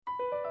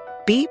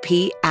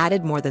BP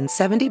added more than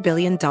 $70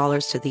 billion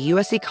to the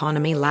U.S.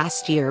 economy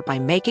last year by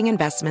making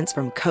investments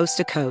from coast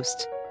to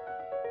coast.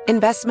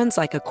 Investments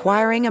like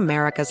acquiring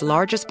America's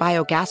largest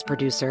biogas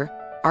producer,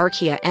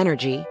 Archaea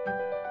Energy,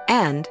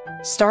 and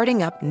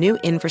starting up new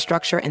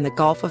infrastructure in the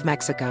Gulf of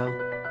Mexico.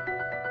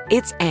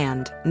 It's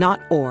and, not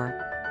or.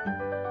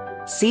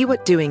 See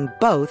what doing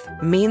both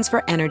means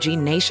for energy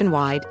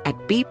nationwide at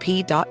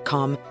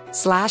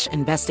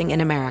bp.com/investing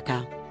in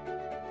America.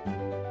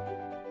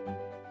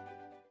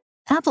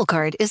 Apple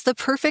Card is the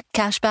perfect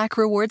cashback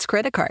rewards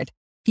credit card.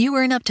 You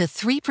earn up to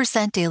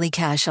 3% daily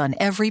cash on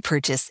every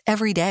purchase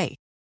every day.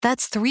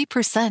 That's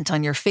 3%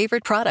 on your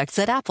favorite products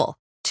at Apple,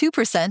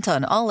 2%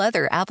 on all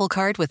other Apple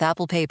Card with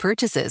Apple Pay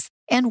purchases,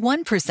 and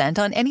 1%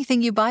 on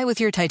anything you buy with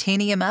your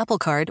titanium Apple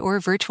Card or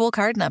virtual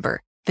card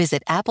number.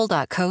 Visit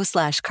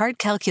apple.co/card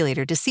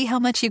calculator to see how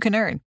much you can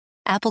earn.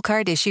 Apple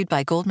Card issued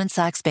by Goldman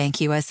Sachs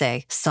Bank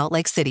USA, Salt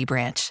Lake City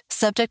branch.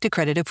 Subject to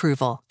credit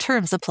approval.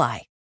 Terms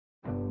apply.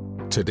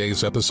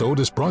 Today's episode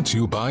is brought to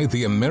you by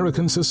the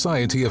American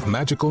Society of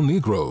Magical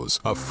Negroes,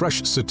 a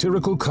fresh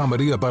satirical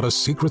comedy about a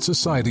secret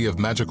society of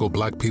magical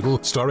black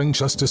people starring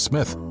Justice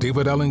Smith,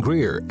 David Allen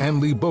Greer, Ann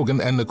Lee Bogan,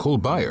 and Nicole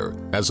Byer.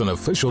 As an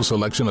official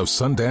selection of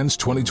Sundance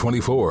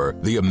 2024,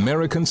 the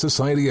American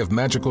Society of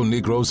Magical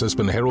Negroes has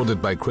been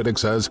heralded by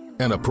critics as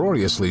an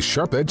uproariously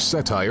sharp-edged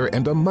satire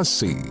and a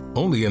must-see.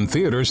 Only in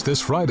theaters this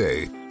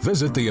Friday.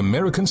 Visit the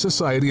American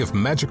Society of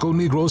Magical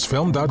Negroes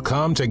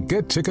Film.com to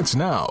get tickets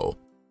now.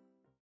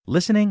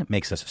 Listening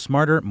makes us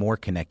smarter, more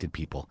connected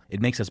people.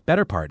 It makes us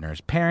better partners,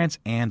 parents,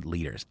 and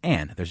leaders.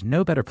 And there's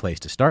no better place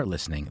to start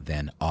listening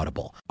than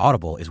Audible.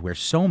 Audible is where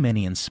so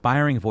many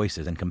inspiring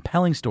voices and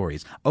compelling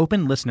stories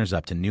open listeners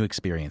up to new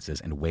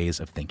experiences and ways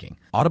of thinking.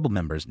 Audible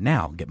members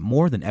now get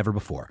more than ever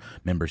before.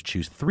 Members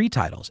choose 3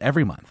 titles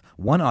every month,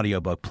 1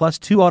 audiobook plus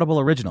 2 Audible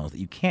originals that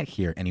you can't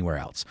hear anywhere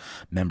else.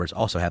 Members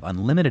also have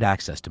unlimited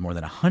access to more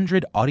than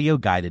 100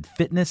 audio-guided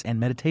fitness and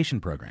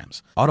meditation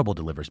programs. Audible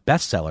delivers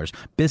bestsellers,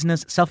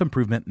 business,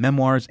 self-improvement,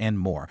 memoirs, and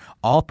more,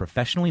 all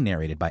professionally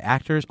narrated by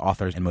actors,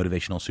 authors, and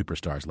motivational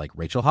superstars like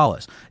Rachel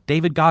Hollis,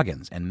 David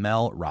Goggins, and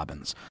Mel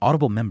Robbins.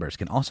 Audible members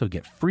can also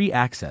get free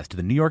access to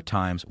the New York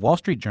Times, Wall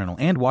Street Journal,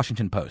 and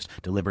Washington Post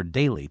delivered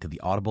daily to the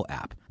Audible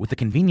app. With the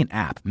convenient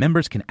app,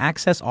 members can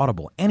access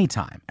Audible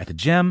anytime, at the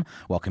gym,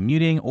 while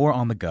commuting, or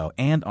on the go,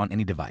 and on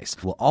any device.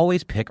 We'll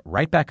always pick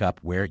right back up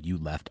where you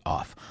left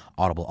off.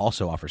 Audible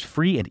also offers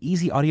free and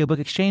easy audiobook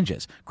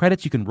exchanges,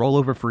 credits you can roll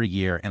over for a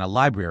year, and a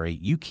library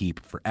you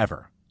keep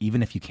forever,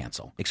 even if you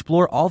cancel.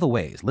 Explore all the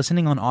ways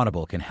listening on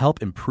Audible can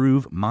help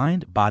improve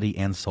mind, body,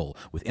 and soul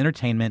with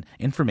entertainment,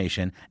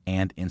 information,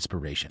 and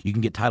inspiration. You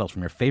can get titles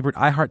from your favorite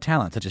iHeart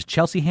talent such as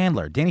Chelsea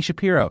Handler, Danny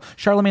Shapiro,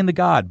 Charlemagne the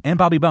God, and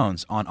Bobby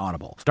Bones on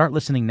Audible. Start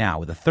listening now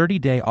with a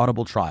 30-day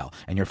Audible trial,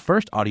 and your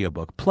first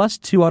audiobook plus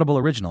 2 Audible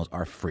originals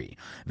are free.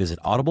 Visit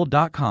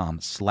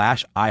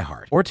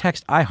audible.com/iHeart or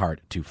text iHeart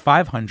to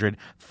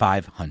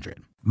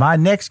 500-500. My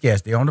next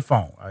guest, they're on the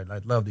phone. I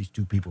love these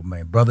two people,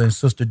 man. Brother and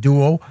sister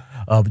duo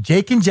of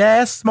Jake and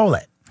Jazz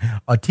Smollett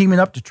are teaming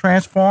up to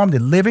transform the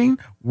living,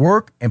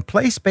 work, and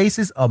play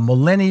spaces of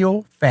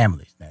millennial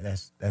families. Now,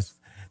 that's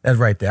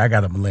right there. I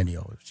got a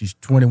millennial. She's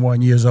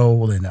 21 years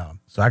old, and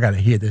so I got to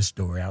hear this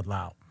story out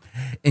loud.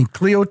 In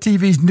Clio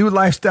TV's new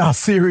lifestyle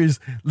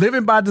series,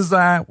 Living by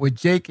Design with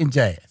Jake and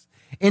Jazz.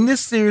 In this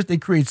series, they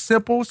create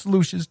simple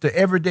solutions to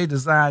everyday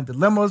design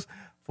dilemmas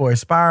for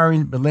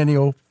aspiring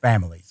millennial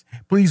families.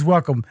 Please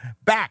welcome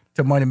back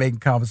to Money Making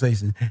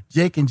Conversations,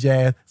 Jake and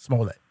Jazz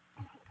Smollett.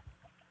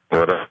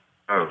 What up?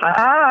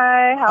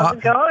 Hi, how's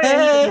it going?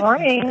 Hey. Good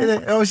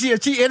morning. Oh,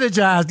 she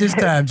energized this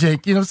time,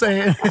 Jake. You know what I'm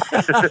saying?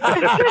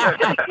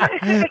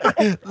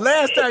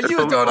 Last time you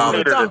was doing all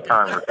the talking.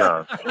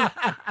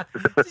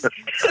 She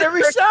said,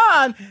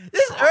 Rashawn,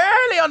 it's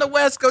early on the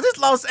West Coast. It's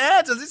Los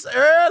Angeles. It's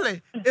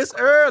early. It's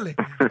early.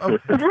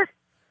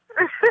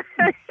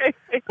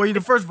 Well,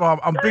 first of all,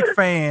 I'm big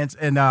fans,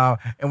 and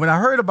when I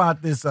heard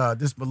about this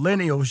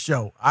millennial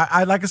show,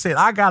 I like I said,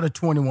 I got a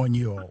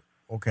 21-year-old,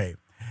 okay,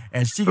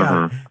 and she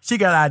got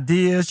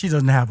ideas. She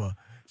doesn't have a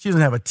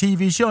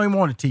TV. She don't even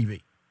want a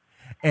TV,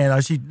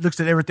 and she looks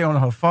at everything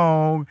on her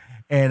phone,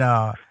 and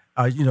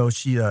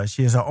she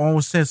has her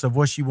own sense of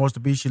what she wants to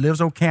be. She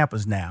lives on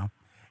campus now,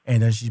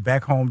 and then she's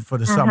back home for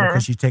the summer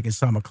because she's taking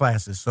summer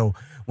classes. So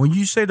when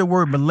you say the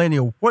word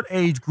millennial, what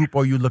age group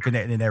are you looking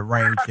at in that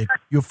range that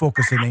you're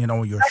focusing in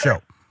on your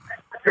show?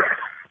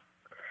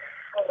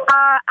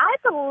 I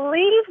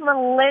believe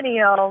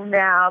millennial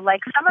now.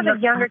 Like some of the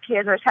younger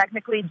kids are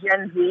technically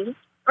Gen Z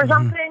or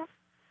something.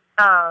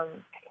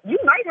 You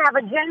might have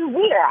a Gen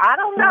Z. I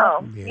don't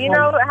know. Yeah. You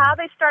know how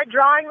they start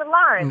drawing the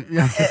line in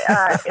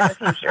the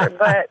future.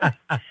 But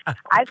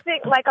I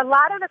think like a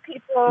lot of the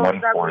people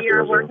that we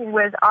are working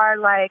with are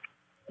like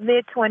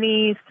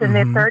mid-20s to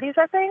mid-30s,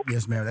 I think.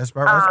 Yes, ma'am. That's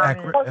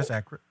accurate. That's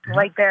accurate.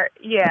 Like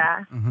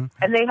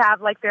and they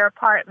have like their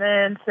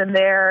apartments and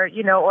they're,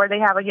 or they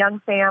have a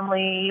young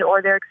family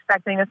or they're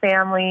expecting a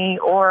family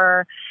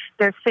or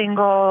they're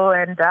single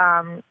and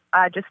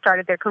just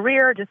started their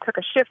career, just took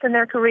a shift in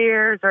their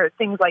careers or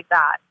things like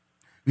that.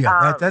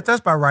 Yeah, that's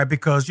about right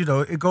because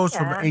it goes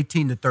from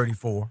 18 to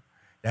 34.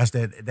 That's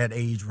that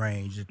age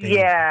range. But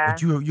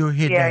you're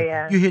hitting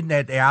that. You're hitting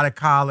that. They're out of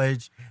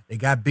college. They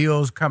got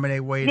bills coming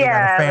their way. They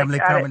got a family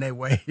coming their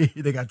way.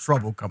 They got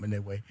trouble coming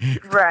their way.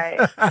 Right.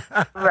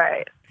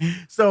 Right.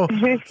 So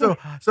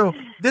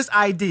this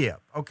idea,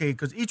 okay,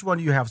 because each one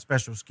of you have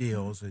special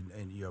skills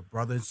and your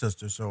brother and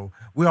sister. So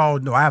we all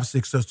know I have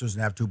 6 sisters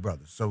and I have 2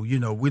 brothers. So we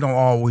don't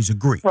always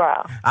agree.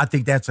 Wow. I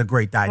think that's a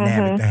great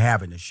dynamic to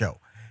have in the show.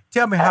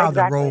 Tell me how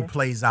the role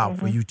plays out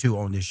for you two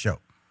on this show.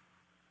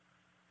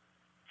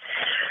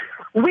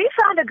 We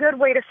found a good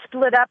way to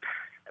split up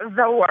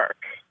the work.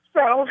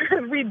 So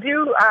we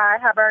do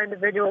have our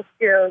individual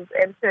skills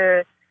and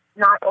to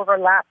not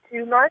overlap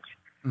too much.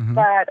 Mm-hmm.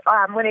 But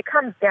when it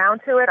comes down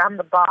to it, I'm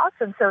the boss,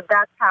 and so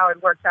that's how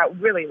it works out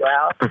really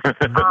well.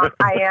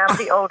 I am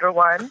the older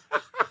one,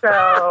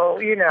 so,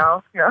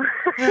 no,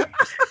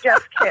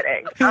 just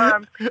kidding.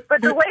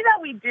 But the way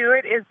that we do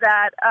it is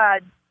that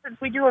since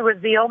we do a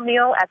reveal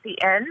meal at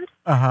the end,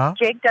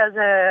 Jake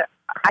I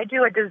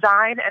do a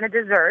design and a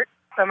dessert.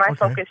 So my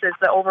focus is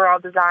the overall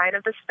design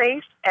of the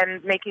space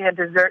and making a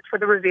dessert for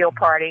the reveal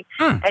party.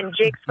 And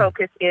Jake's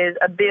focus is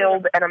a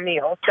build and a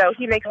meal. So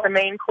he makes the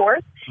main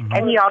course,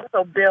 and he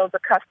also builds a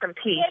custom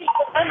piece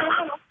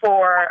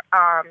for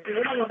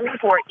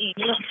each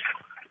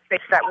space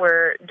that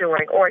we're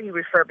doing, or he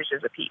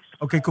refurbishes a piece.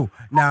 Okay, cool.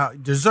 Now,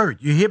 dessert.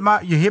 You hit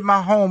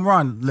my home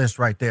run list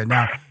right there.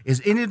 Now,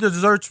 is any of the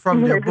desserts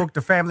from your book,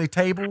 The Family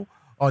Table,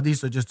 or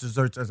these are just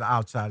desserts as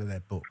outside of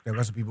that book, the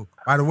recipe book?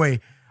 By the way,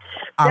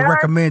 I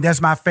recommend.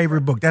 That's my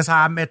favorite book. That's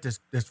how I met this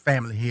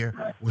family here,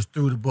 was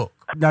through the book.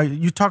 Now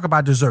you talk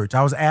about desserts.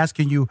 I was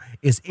asking you,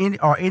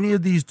 are any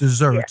of these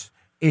desserts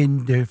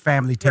in the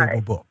Family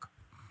Table book?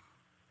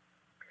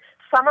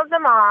 Some of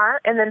them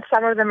are, and then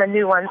some of them are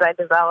new ones I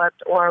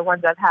developed or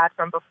ones I've had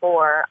from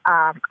before.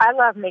 I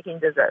love making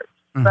desserts,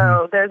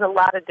 so there's a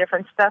lot of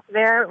different stuff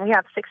there. We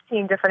have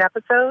 16 different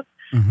episodes,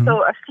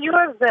 so a few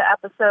of the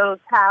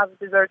episodes have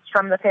desserts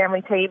from the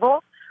Family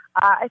Table.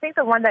 I think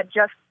the one that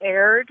just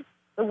aired.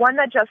 The one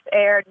that just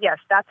aired, yes,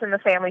 that's in the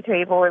Family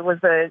Table. It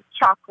was a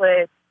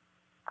chocolate,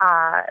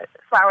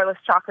 flourless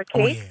chocolate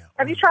cake.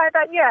 Have you tried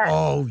that yet?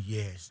 Oh,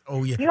 yes.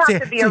 You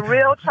have to be a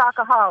real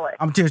chocoholic.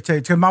 I'm just telling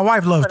you, because my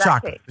wife loves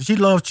chocolate. Cake. She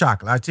loves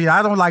chocolate.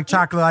 I don't like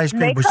chocolate ice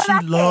cream, but she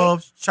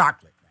loves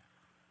chocolate.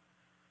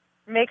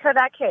 Make her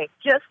that cake,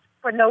 just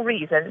for no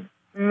reason.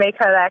 Make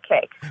her that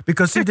cake.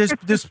 Because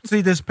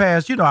this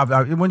past,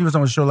 when he was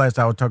on the show last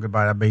time, I was talking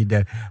about it, I made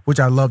that, which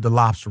I love, the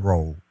lobster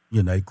roll.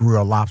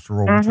 Grilled lobster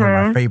roll, which is one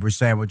of my favorite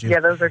sandwiches. Yeah,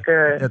 those are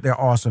good.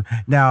 They're awesome.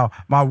 Now,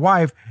 my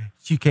wife,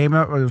 she came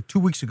up a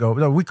week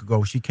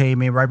ago, she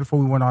came in right before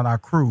we went on our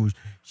cruise.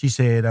 She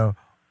said,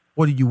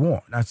 what do you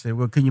want? I said,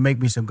 well, can you make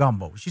me some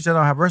gumbo? She said, I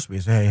don't have a recipe. I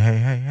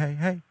said,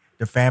 hey,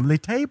 the Family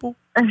Table.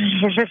 Won't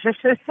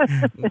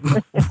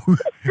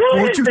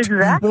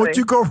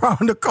you go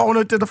around the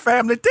corner to the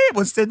Family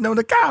Table sitting on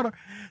the counter?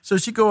 So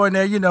she go in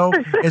there,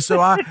 and so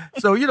I'm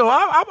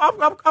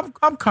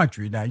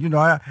country now.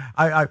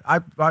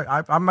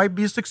 I might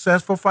be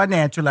successful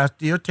financially. I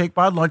still take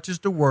my lunches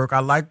to work. I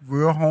like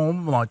real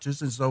home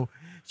lunches, and so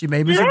she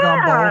made me some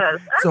gumbo.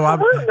 So I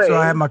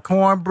had my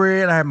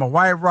cornbread, I had my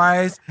white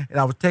rice, and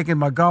I was taking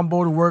my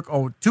gumbo to work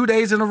 2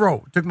 days in a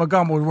row. Took my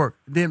gumbo to work.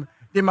 Then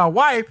my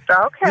wife.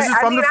 Okay,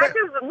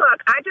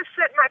 I just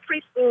sent my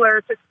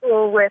preschooler to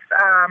school with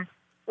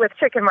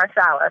chicken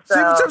marsala. So,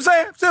 see what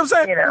I'm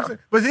saying?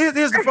 But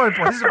here's the funny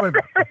point.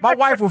 My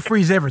wife will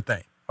freeze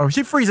everything.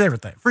 She freeze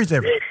everything.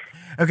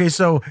 Okay,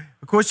 so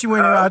of course she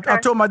went. I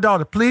told my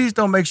daughter, please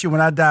don't make sure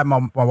when I die,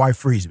 my wife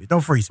freeze me.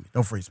 Don't freeze me.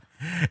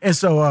 And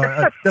so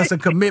that's a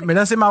commitment.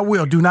 That's in my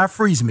will. Do not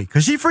freeze me,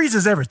 because she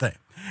freezes everything.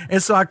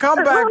 And so I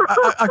come back.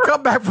 I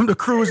come back from the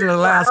cruise in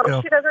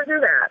Alaska. She doesn't do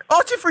that.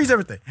 Oh, she freezes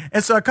everything.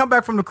 And so I come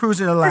back from the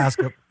cruise in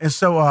Alaska. And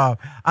so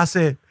I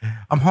said,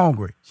 I'm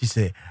hungry. She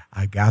said,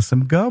 I got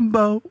some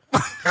gumbo.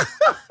 I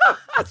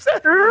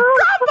said,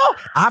 gumbo?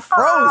 I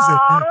froze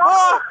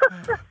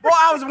it. Boy,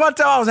 one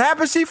time I was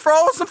happy she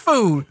froze some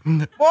food.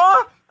 Boy,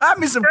 I had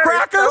me some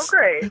crackers,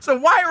 some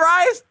white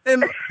rice,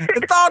 and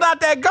thawed out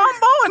that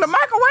gumbo in the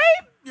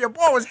microwave. Your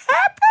boy was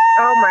happy.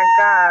 Oh, my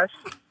gosh.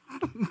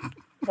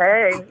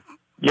 Hey.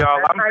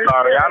 Y'all, I'm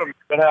sorry. I don't know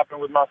what happened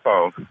with my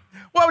phone.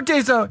 Well, I'm tell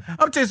you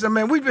something,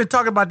 man. We've been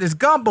talking about this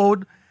gumbo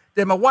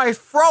that my wife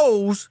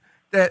froze,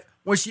 that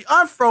when she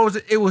unfroze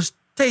it, it was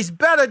taste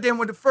better than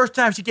when the first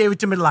time she gave it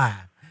to me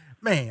live.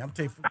 Man, I'm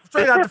telling you,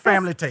 straight out the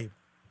Family Table.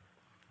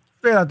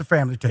 Straight out the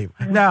Family Table.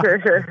 Now,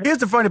 here's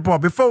the funny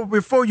part.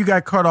 Before you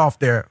got cut off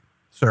there,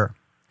 sir,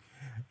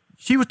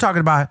 she was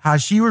talking about how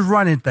she was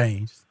running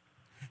things.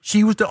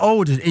 She was the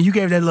oldest, and you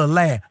gave that little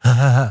laugh.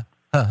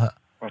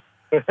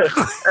 You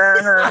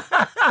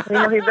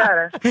know he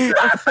better.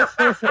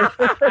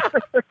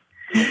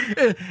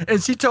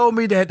 And she told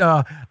me that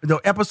the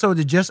episode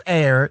that just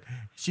aired,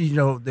 she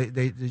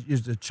they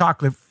used the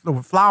chocolate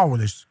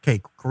flourless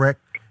cake, correct?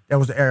 That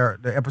was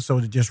the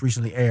episode that just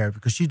recently aired,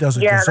 because she does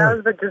a dessert. Yeah, that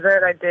was the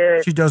dessert I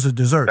did. She does a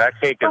dessert. That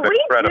cake is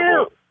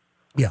incredible.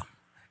 Yeah.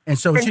 And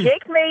so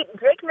Jake made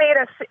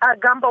a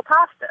gumbo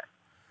pasta,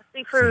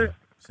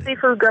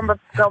 seafood gumbo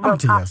I'm gonna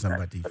pasta. tell you something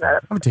about these. I'm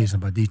gonna tell you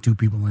something about these two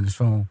people on this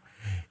phone.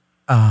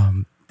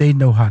 They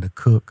know how to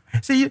cook.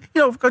 See,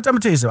 I'm gonna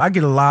tell you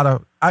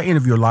something. I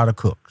interview a lot of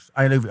cooks.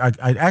 I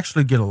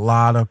actually get a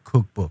lot of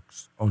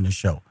cookbooks on the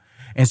show.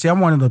 And see, I'm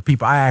one of the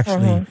people. I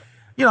actually,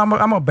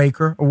 I'm a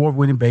baker,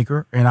 award-winning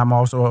baker, and I'm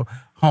also a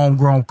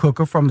homegrown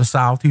cooker from the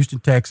South, Houston,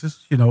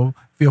 Texas.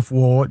 Fifth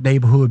Ward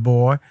neighborhood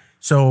boy.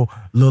 So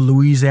little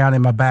Louisiana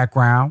in my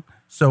background.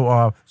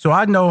 So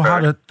I know how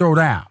to throw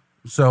down.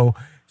 So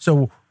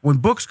when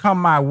books come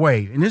my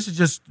way, and this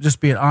is just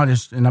being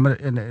honest,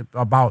 and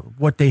about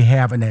what they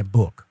have in that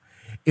book.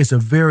 It's a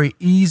very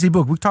easy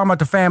book. We're talking about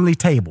the family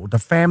table.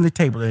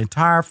 The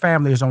entire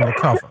family is on the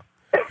cover,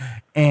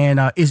 and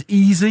it's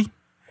easy.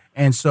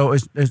 And so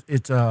it's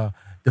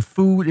the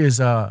food is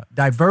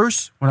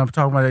diverse. When I'm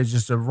talking about it, it's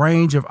just a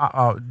range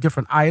of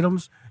different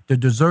items. The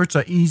desserts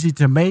are easy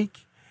to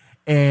make,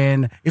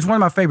 and it's one of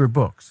my favorite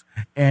books.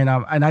 And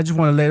I just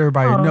want to let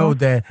everybody know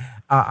that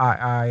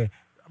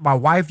my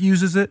wife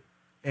uses it,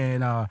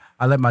 and I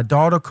let my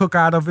daughter cook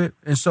out of it,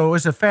 and so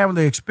it's a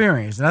family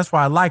experience, and that's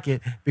why I like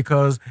it,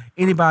 because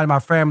everybody in my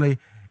family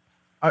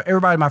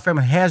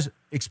has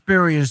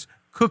experienced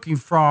cooking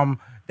from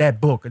that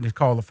book, and it's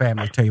called The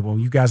Family Table.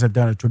 You guys have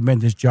done a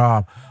tremendous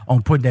job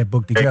on putting that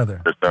book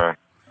together.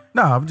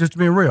 No, I'm just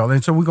being real.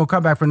 And so we're going to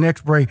come back for the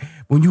next break.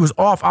 When you was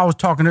off, I was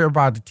talking to her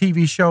about the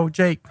TV show,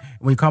 Jake.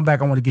 When you come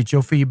back, I want to get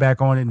your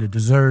feedback on it and the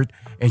dessert.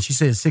 And she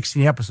said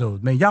 16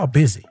 episodes. Man, y'all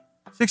busy.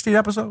 16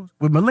 episodes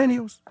with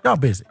millennials? Y'all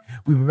busy.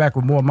 We'll be back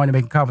with more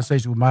money-making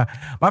conversation with my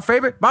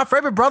favorite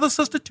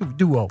brother-sister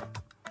duo.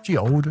 She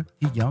older,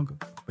 he younger.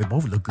 They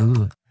both look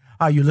good.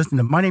 You're listening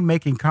to Money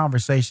Making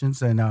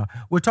Conversations, and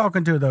we're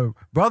talking to the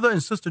brother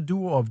and sister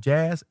duo of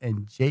Jazz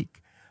and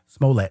Jake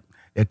Smollett.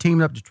 They're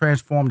teaming up to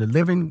transform the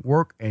living,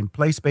 work, and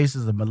play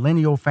spaces of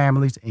millennial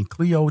families in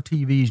Clio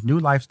TV's new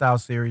lifestyle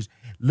series,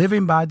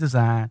 Living by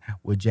Design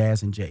with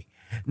Jazz and Jake.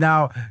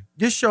 Now,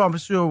 this show, I'm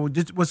sure,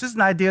 was this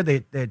an idea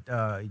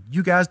that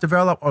you guys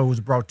developed, or was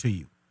it brought to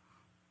you?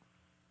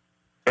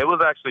 It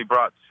was actually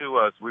brought to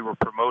us. We were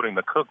promoting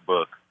the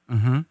cookbook,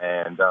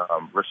 and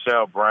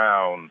Rochelle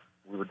Brown,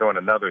 we were doing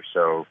another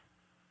show,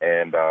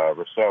 and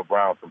Rochelle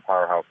Brown from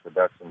Powerhouse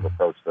Productions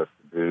approached us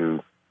to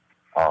do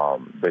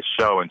this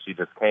show, and she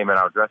just came in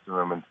our dressing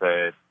room and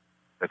said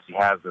that she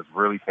has this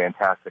really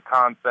fantastic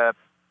concept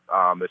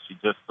that she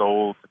just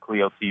sold to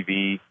Clio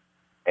TV,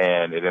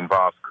 and it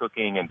involves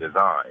cooking and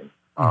design.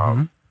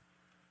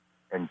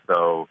 And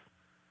so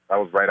that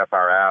was right up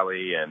our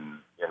alley, and,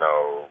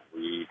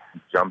 we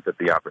jumped at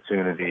the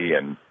opportunity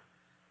and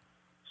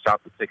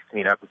shot the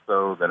 16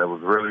 episodes, and it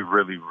was really,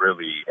 really,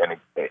 really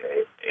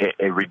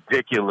a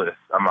ridiculous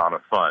amount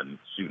of fun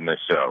shooting this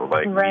show.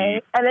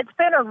 Right. And it's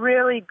been a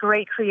really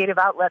great creative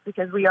outlet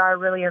because we are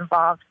really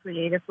involved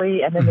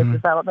creatively and in the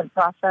development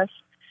process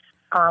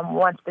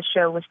once the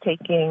show was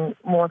taking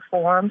more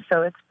form.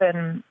 So it's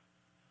been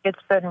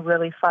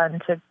really fun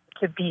to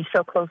be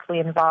so closely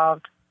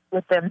involved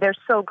with them. They're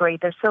so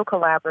great. They're so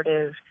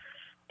collaborative.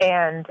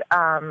 And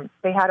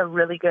they had a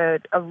really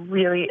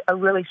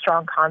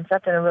strong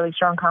concept and a really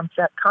strong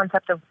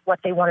concept of what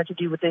they wanted to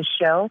do with this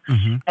show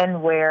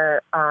and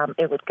where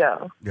it would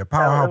go. Yeah,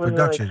 Powerhouse so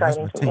Productions. That's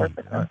my team.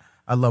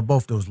 I love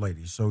both those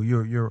ladies. So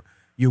you're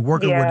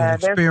working with the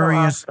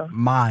experienced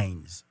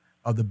minds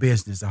of the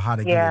business of how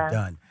to get it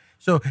done.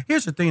 So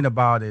here's the thing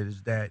about it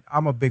is that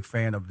I'm a big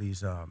fan of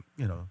these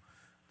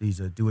these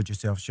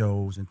do-it-yourself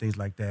shows and things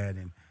like that.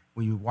 And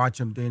when you watch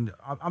them, then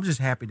I'm just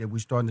happy that we're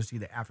starting to see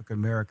the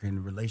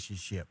African-American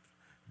relationship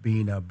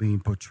being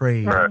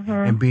portrayed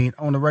and being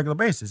on a regular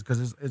basis,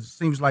 because it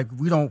seems like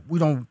we don't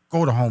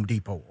go to Home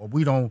Depot, or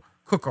we don't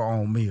cook our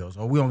own meals,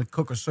 or we only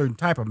cook a certain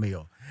type of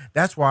meal.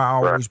 That's why I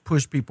always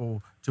push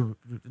people to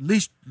at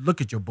least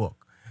look at your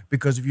book,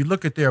 because if you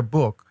look at their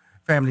book,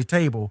 Family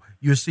Table,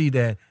 you'll see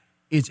that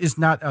it's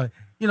not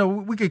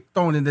we get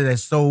thrown into that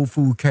soul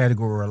food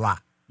category a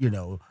lot,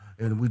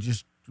 and we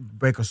just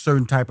break a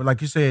certain type of,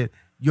 like you said.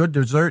 Your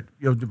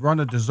run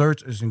of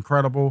desserts is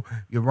incredible.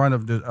 Your run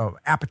of the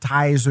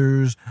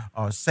appetizers,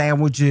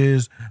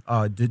 sandwiches,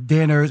 the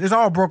dinners, it's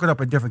all broken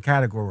up in different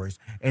categories.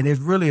 And it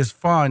really is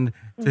fun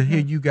to hear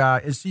you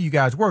guys and see you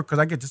guys work, because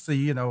I get to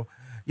see,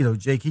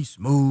 Jake, he's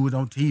smooth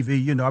on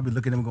TV. I'll be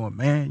looking at him going,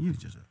 man, you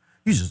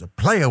just a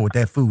player with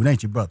that food,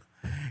 ain't you, brother?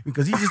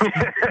 Because he's just smooth.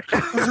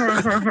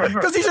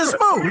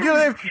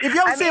 If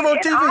y'all see him on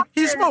TV,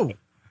 he's smooth.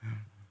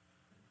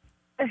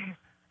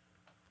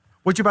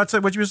 What you about to say?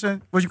 What you were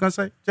saying? What you gonna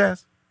say,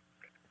 Jazz?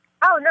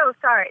 Oh no,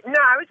 sorry. No,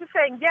 I was just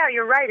saying. Yeah,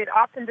 you're right. It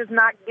often does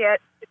not get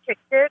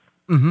depicted,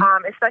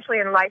 especially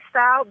in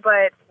lifestyle.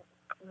 But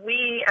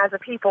we, as a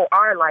people,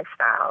 are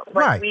lifestyle.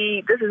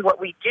 This is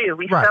what we do.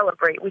 We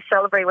celebrate. We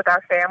celebrate with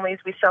our families.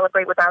 We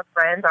celebrate with our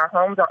friends. Our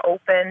homes are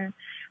open.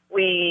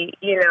 We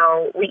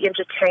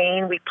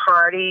entertain. We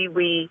party.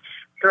 We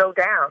throw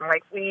down.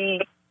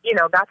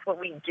 That's what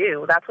we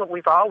do. That's what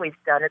we've always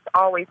done. It's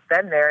always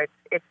been there.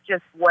 It's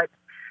just what.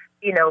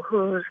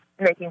 Who's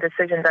making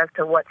decisions as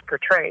to what's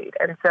portrayed.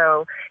 And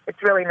so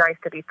it's really nice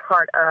to be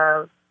part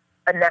of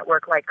a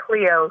network like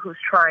Clio, who's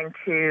trying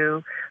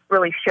to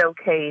really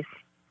showcase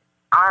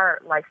our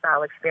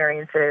lifestyle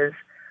experiences,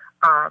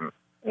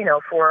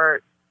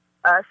 for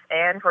us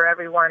and for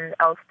everyone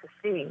else to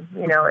see.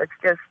 It's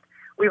just,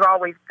 we've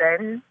always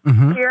been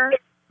here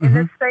in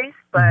this space,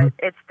 but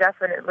it's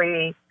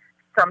definitely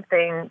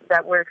something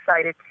that we're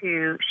excited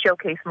to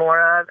showcase more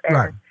of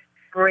and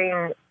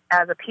bring,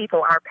 as a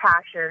people, our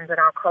passions and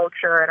our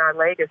culture and our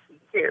legacy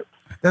too.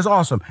 That's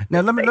awesome.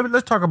 Now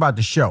let's talk about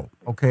the show.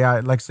 Okay,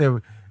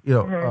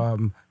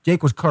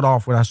 Jake was cut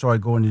off when I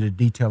started going into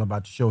detail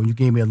about the show, and you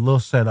gave me a little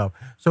setup.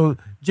 So,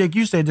 Jake,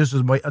 you said this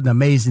was an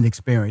amazing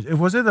experience.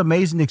 Was it an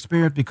amazing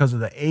experience because of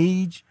the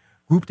age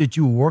group that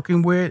you were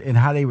working with and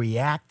how they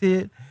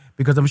reacted?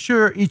 Because I'm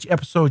sure each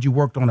episode you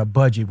worked on a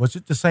budget. Was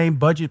it the same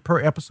budget per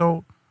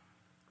episode?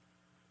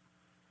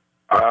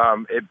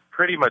 It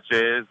pretty much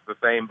is the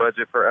same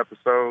budget per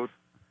episode.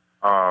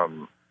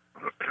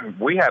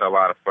 We had a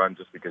lot of fun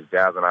just because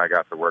Jazz and I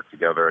got to work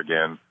together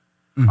again.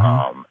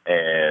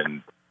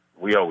 And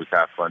we always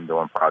have fun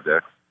doing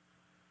projects.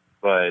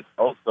 But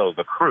also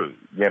the crew,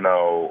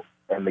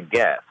 and the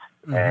guests.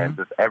 And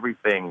just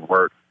everything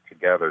worked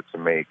together to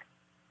make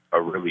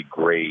a really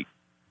great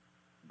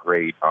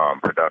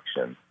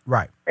production.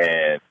 Right.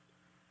 And,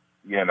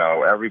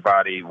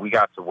 everybody, we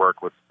got to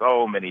work with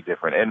so many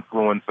different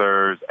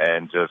influencers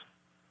and just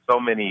so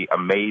many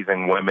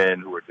amazing women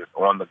who were just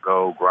on the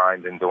go,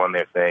 grinding, doing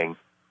their thing,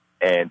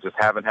 and just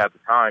haven't had the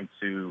time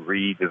to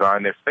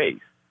redesign their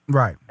space.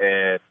 Right.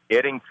 And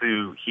getting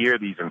to hear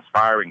these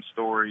inspiring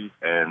stories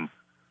and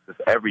just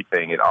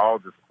everything, it all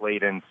just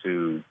played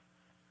into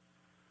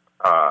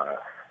a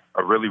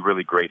really,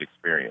 really great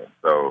experience.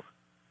 So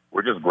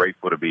we're just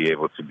grateful to be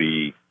able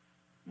to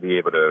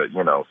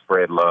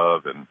spread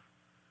love and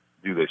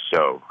do this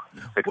show.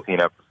 16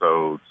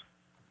 episodes.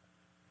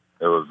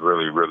 It was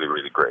really, really,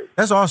 really great.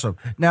 That's awesome.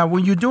 Now,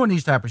 when you're doing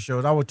these type of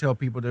shows, I would tell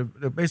people they're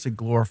basically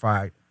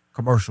glorified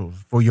commercials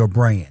for your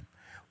brand.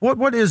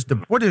 What is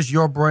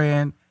your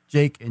brand,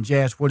 Jake and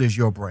Jazz? What is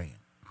your brand?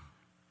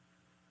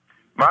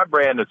 My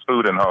brand is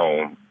Food and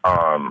Home.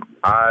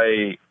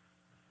 I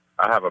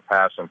have a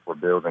passion for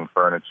building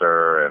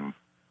furniture and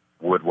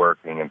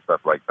woodworking and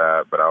stuff like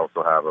that, but I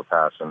also have a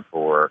passion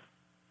for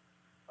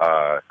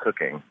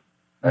cooking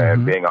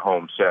and being a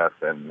home chef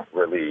and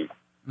really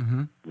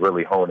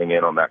honing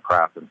in on that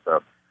craft and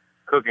stuff.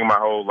 Cooking my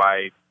whole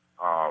life.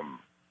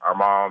 Our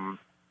mom,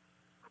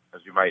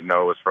 as you might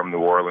know, is from New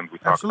Orleans. We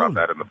talk about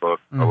that in the book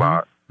a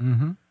lot.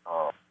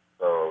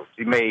 So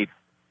she made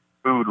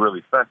food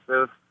really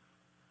festive.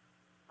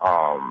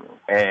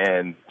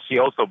 And she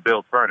also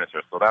built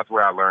furniture, so that's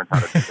where I learned how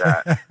to do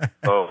that.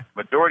 So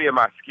majority of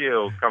my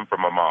skills come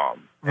from my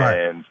mom. Right.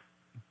 And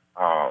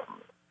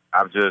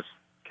I've just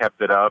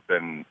kept it up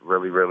and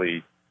really,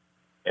 really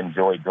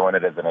enjoyed doing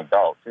it as an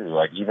adult, too.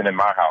 Like, even in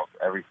my house,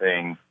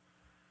 everything,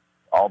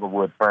 all the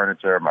wood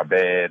furniture, my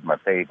bed, my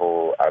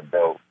table, I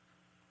built,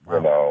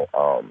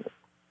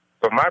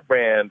 So my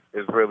brand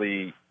is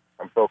really,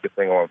 I'm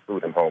focusing on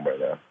Food and Home right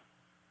now.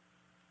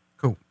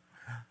 Cool.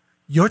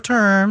 Your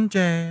turn,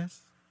 Jazz.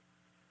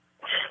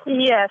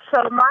 Yeah,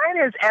 so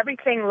mine is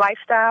everything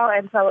lifestyle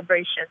and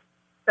celebration.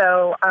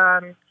 So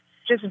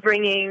just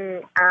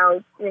bringing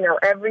out,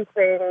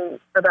 everything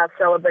about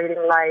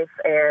celebrating life.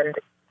 And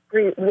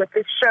with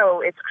this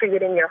show, it's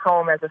creating your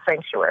home as a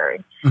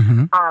sanctuary,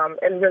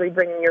 and really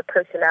bringing your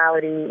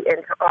personality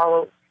into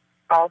all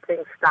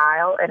things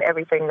style and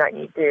everything that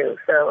you do.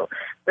 So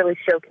really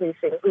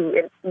showcasing who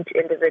each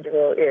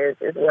individual is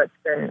what's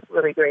been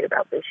really great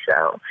about this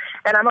show.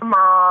 And I'm a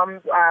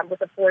mom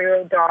with a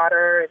 4-year-old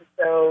daughter, and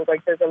so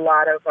there's a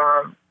lot of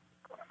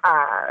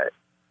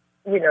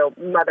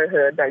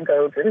motherhood that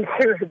goes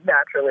into it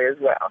naturally as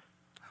well.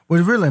 Well,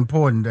 it's really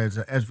important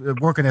as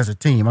working as a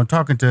team. I'm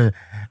talking to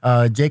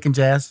Jake and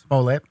Jazz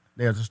Smollett.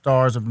 They're the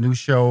stars of a new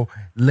show,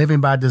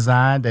 Living by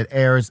Design, that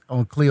airs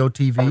on Clio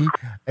TV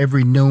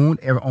every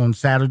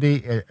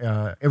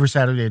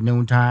Saturday at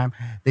noontime.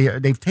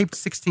 They've taped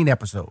 16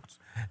 episodes.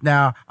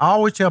 Now, I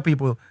always tell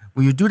people,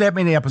 when you do that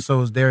many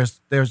episodes,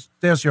 there's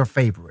your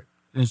favorite.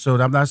 And so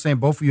I'm not saying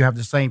both of you have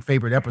the same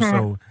favorite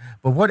episode,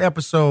 but what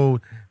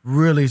episode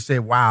really said,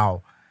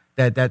 wow,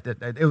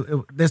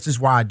 this is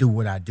why I do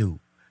what I do?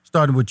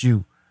 Starting with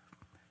you,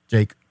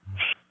 Jake.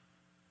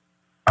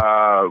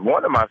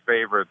 One of my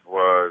favorites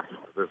was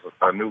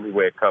a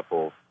newlywed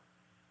couple,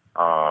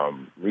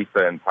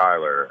 Lisa and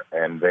Tyler,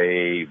 and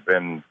they've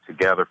been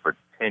together for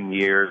 10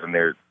 years, and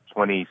they're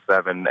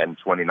 27 and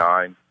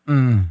 29,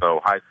 so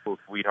high school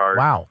sweethearts.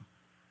 Wow.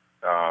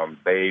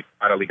 They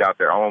finally got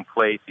their own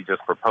place. He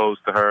just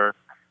proposed to her,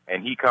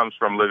 and he comes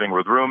from living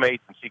with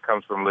roommates, and she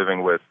comes from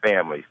living with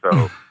family.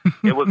 So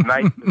it was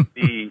nice to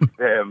see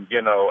them,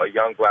 a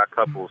young black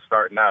couple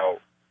starting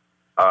out,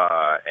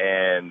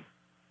 and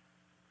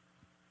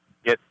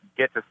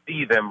get to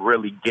see them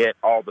really get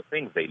all the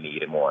things they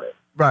need and want it.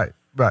 Right.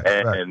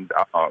 And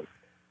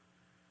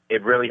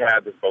it really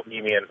had this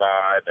bohemian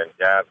vibe, and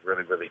Jazz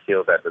really, really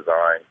killed that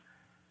design.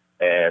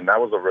 and that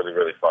was a really,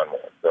 really fun one.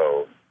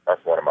 So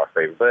that's one of my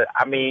favorites. But,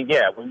 I mean,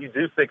 yeah, when you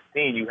do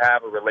 16, you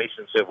have a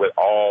relationship with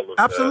all of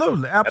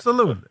Absolutely.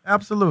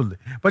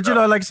 But, you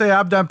know, like I say,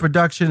 I've done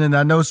production, and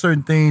I know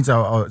certain things,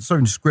 or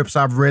certain scripts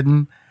I've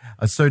written,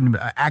 or certain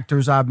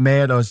actors I've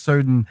met, or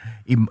certain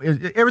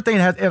everything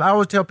has. And I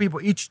always tell people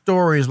each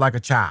story is like a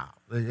child.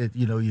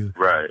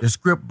 The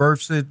script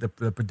births it, the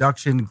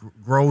production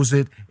grows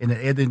it, and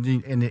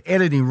the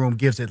editing room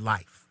gives it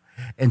life.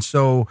 And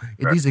so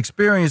in these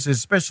experiences,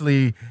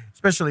 especially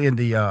in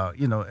the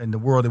in the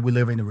world that we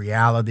live in, the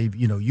reality,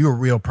 you're a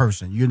real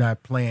person. You're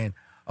not playing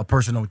a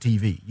person on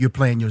TV. You're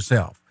playing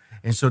yourself.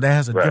 And so that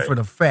has a different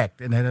effect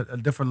and a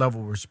different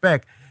level of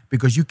respect,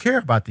 because you care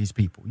about these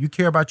people. You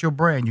care about your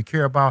brand. You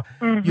care about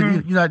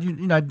you're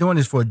not doing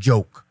this for a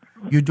joke.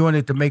 You're doing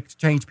it to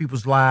change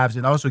people's lives,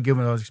 and also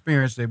giving an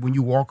experience that when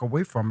you walk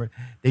away from it,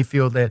 they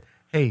feel that,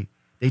 hey,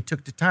 they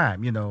took the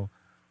time.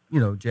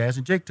 Jazz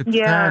and Jake took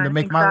the time to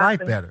make my life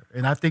better,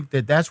 and I think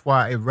that's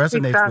why it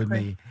resonates with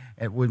me.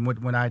 And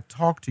when I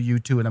talk to you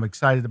two, and I'm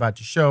excited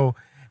about your show,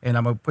 and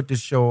I'm gonna put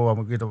this show.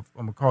 I'm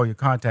gonna call your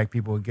contact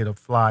people and get a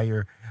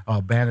flyer,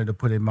 banner to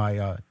put in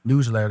my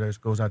newsletter. It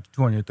goes out to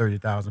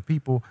 230,000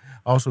 people.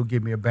 Also,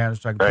 give me a banner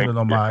so I can put it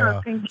on my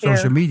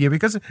social media,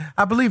 because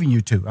I believe in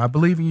you two.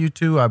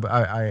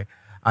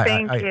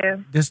 Thank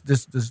you.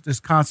 This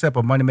concept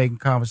of money making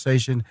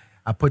conversation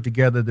I put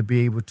together to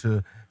be able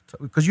to,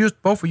 because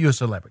both of you are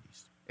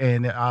celebrities,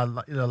 and it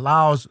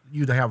allows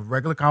you to have a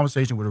regular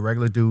conversation with a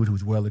regular dude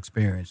who's well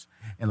experienced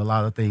in a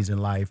lot of things in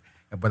life.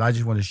 But I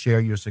just want to share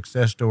your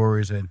success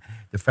stories, and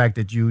the fact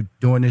that you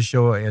doing this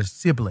show as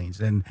siblings,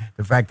 and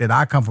the fact that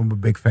I come from a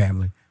big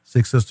family,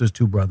 6 sisters,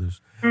 2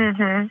 brothers.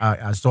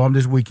 I saw him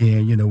this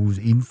weekend, who was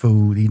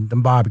eating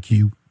them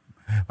barbecue.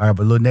 I have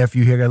a little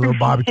nephew here, got a little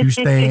barbecue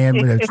stand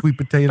with a sweet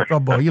potato. Oh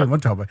boy, you know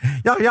what I'm talking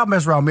about. Y'all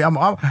mess around with me.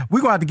 We're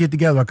going to have to get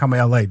together and come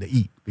to LA to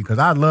eat, because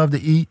I love to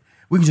eat.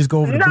 We can just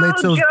go over to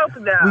Bledsoe's.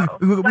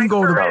 We can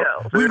go to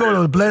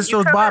the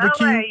Bledsoe's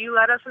barbecue. LA, you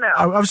let us know.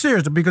 I'm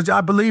serious, because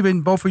I believe in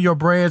both of your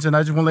brands, and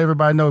I just want to let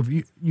everybody know, if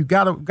you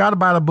gotta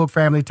buy the book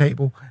Family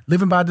Table,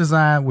 Living by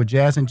Design with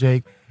Jazz and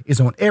Jake. It's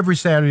on every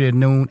Saturday at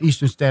noon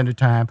Eastern Standard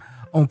Time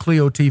on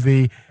Clio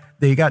TV.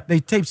 They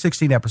tape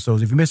 16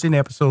 episodes. If you miss any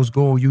episodes,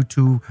 go on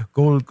YouTube.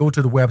 Go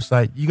to the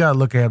website. You gotta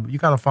look at them. You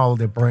gotta follow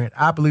their brand.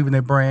 I believe in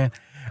their brand.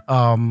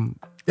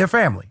 They're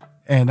family,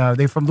 and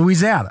they're from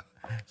Louisiana.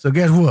 So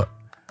guess what?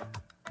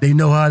 They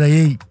know how to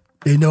eat.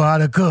 They know how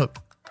to cook.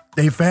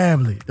 They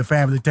family. The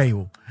Family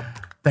Table.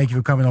 Thank you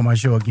for coming on my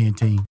show again,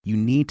 team. You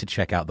need to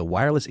check out the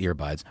wireless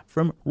earbuds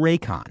from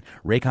Raycon.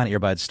 Raycon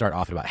earbuds start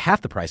off at about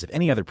half the price of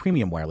any other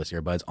premium wireless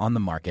earbuds on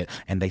the market,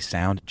 and they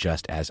sound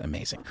just as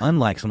amazing.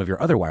 Unlike some of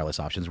your other wireless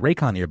options,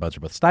 Raycon earbuds are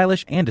both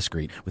stylish and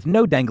discreet, with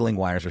no dangling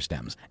wires or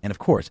stems. And of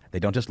course,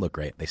 they don't just look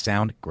great, they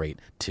sound great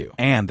too.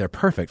 And they're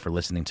perfect for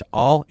listening to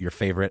all your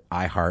favorite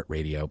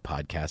iHeartRadio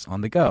podcasts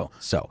on the go.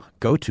 So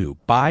go to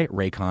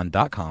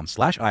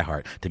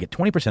buyraycon.com/iHeart to get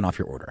 20% off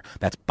your order.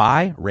 That's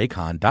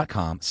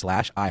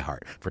buyraycon.com/iHeart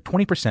for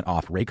 20%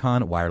 off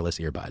Raycon wireless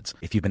earbuds.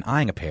 If you've been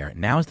eyeing a pair,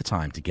 now is the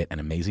time to get an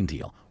amazing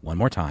deal. One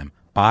more time,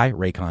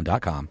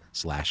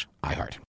 buyraycon.com/iHeart.